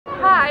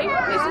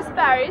Hi, this is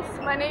Paris.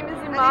 My name is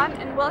Iman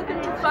and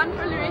welcome to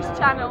FunForLouis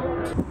channel.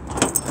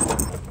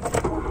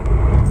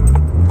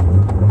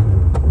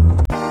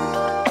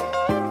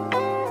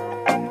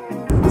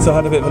 So I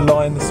had a bit of a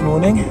lie-in this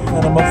morning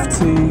and I'm off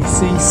to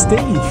see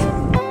Steve.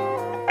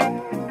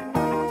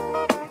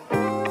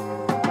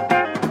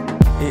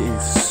 It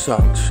is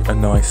such a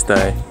nice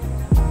day.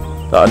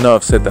 I know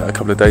I've said that a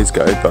couple of days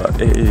ago, but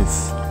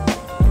it's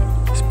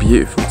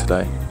beautiful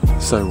today.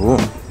 So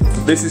warm.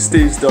 This is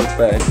Steve's dog,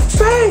 Babe.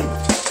 Babe!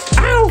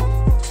 Ow!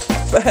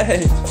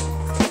 Babe!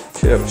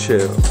 Chill,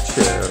 chill,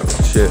 chill,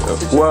 chill.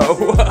 Whoa,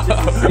 whoa!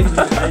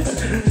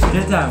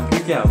 Get down,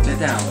 good girl, get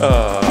down.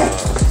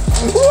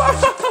 Whoa!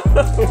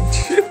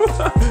 Chill.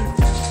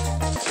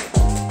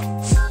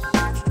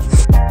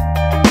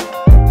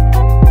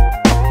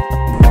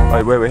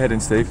 Right, where are we heading,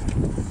 Steve?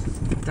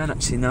 Don't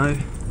actually know.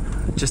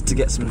 Just to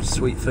get some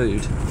sweet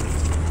food.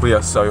 We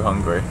are so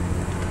hungry.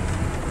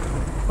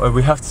 Well,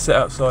 we have to sit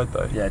outside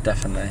though. Yeah,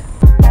 definitely.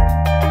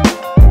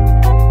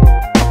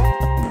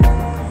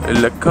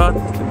 Le Code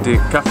de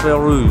Café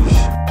Rouge.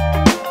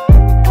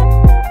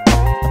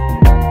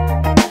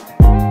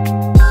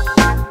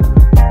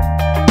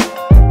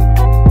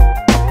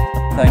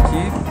 Thank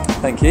you.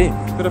 Thank you.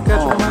 Bit of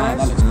ketchup, man,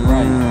 that looks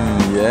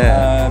great.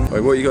 Yeah.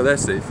 Wait, what you got there,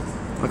 Steve?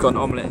 I got an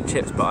omelette and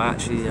chips, but I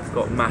actually have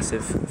got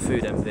massive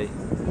food envy.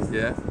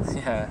 Yeah?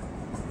 Yeah.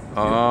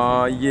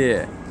 Oh,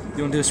 yeah.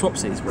 You want to do a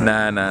swapsies, bro?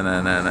 Nah.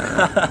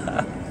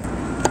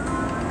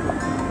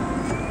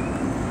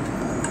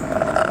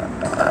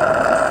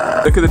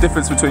 Look at the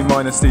difference between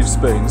mine and Steve's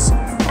spoons.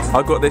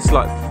 I got this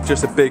like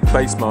just a big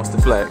Bassmaster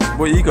Flex.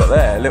 What you got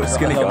there? A little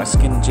skinny guy.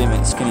 Skinny Jimmy.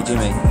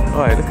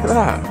 Alright, look at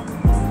that.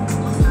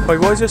 Wait,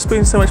 why is your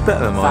spoon so much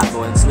better than mine? Fat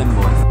boy and slim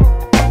boy.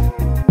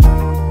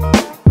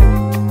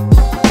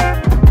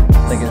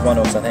 I think it's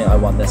runoffs. I think I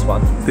won this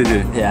one. Did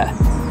you? Yeah.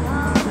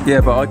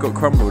 Yeah, but I got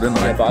crumble, didn't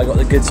I? Yeah, but I got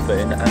the good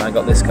spoon and I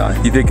got this guy.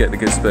 You did get the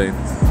good spoon.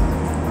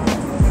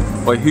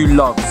 Wait, who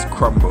loves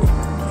crumble?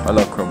 I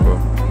love crumble.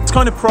 It's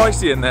kind of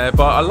pricey in there,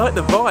 but I like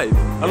the vibe.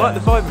 I like the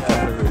vibe of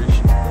Café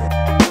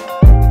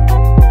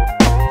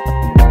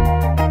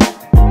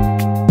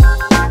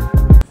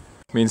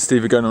Rouge. Me and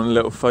Steve are going on a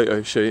little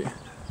photo shoot.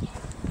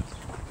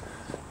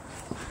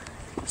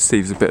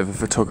 Steve's a bit of a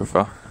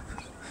photographer.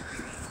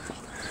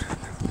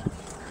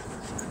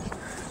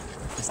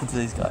 Listen to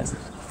these guys.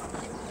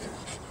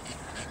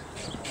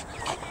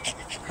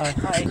 Hi.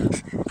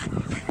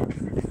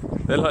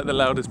 They're like the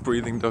loudest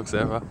breathing dogs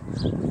ever.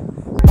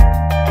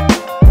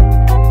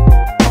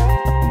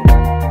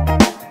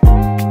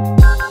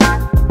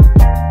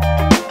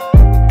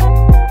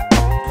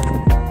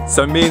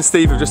 So me and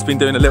Steve have just been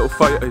doing a little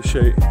photo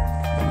shoot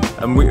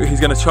and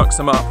he's going to chuck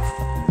some up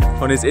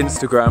on his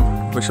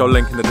Instagram, which I'll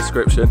link in the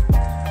description.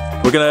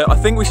 I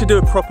think we should do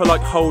a proper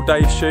like whole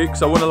day shoot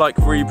because I want to like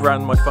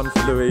rebrand my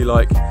FunForLouis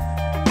like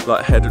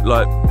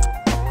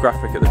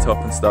graphic at the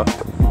top and stuff.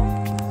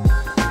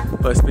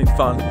 But it's been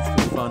fun,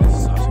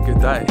 it's such a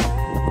good day.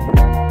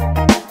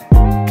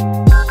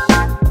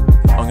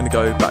 I'm going to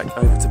go back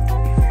over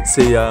to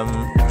see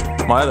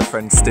my other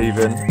friends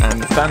Stephen and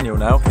Nathaniel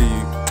now, who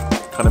you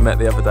kind of met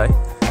the other day.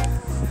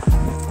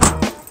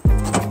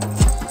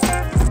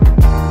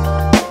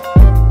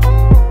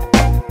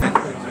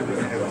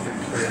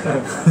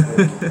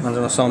 I'm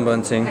doing a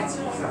sunburn thing. Do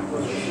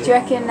you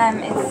reckon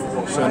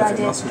it's a good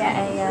idea to get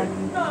a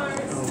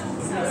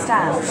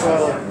stand?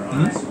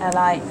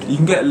 Like You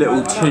can get a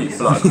little cheap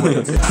for like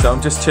weird. So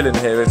I'm just chilling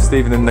here with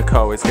Stephen and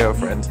Nicole, his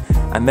girlfriend,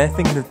 and they're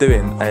thinking of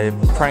doing a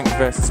prank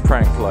versus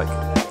prank like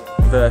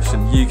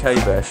version, UK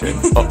version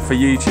for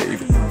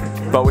YouTube.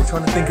 But we're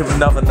trying to think of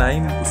another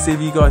name. We'll see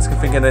if you guys can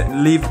think of it.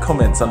 Leave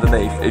comments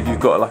underneath if you've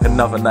got like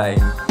another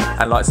name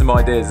and like some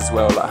ideas as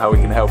well, like how we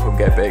can help them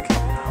get big.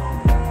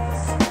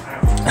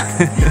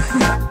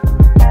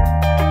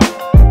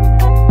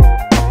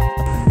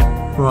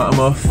 Right, I'm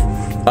off.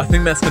 I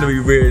think that's going to be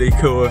really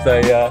cool if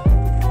they,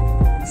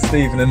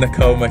 Stephen and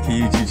Nicole make a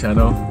YouTube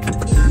channel.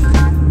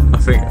 I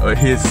think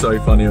he is so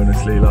funny,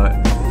 honestly. Like,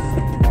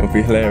 it'll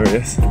be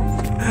hilarious.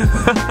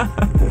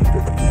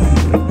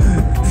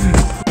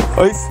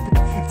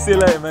 See you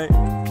later, mate.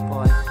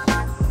 Bye.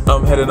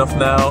 I'm heading off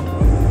now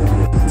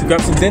to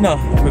grab some dinner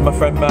with my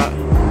friend Matt.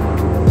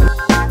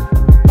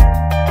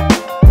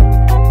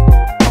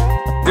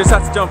 Just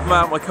had to jump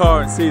out of my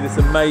car and see this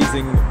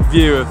amazing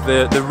view of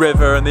the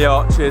river and the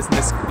arches and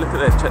this. Look at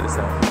this, check this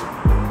out.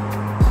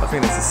 I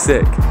think this is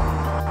sick.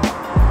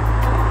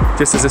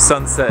 Just as the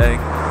sun's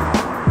setting.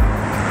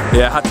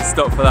 Yeah, I had to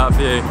stop for that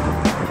view.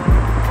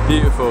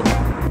 Beautiful.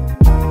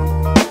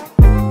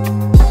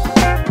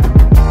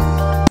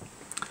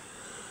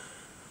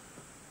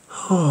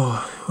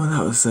 Oh, well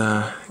that was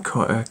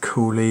quite a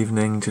cool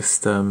evening,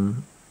 just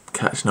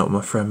catching up with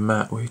my friend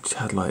Matt. We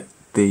had like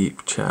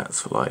deep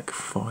chats for like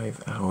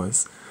 5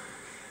 hours.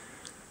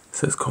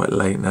 So it's quite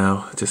late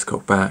now, I just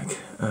got back.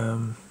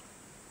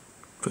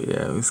 But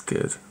yeah, it was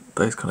good.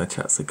 Those kind of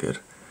chats are good.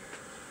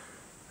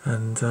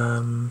 And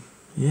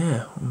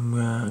yeah,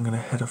 I'm gonna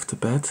head off to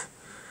bed.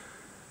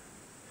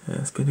 Yeah,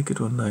 it's been a good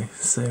one though.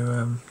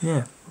 So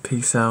yeah,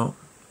 peace out,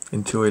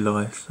 enjoy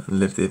life and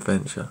live the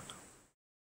adventure.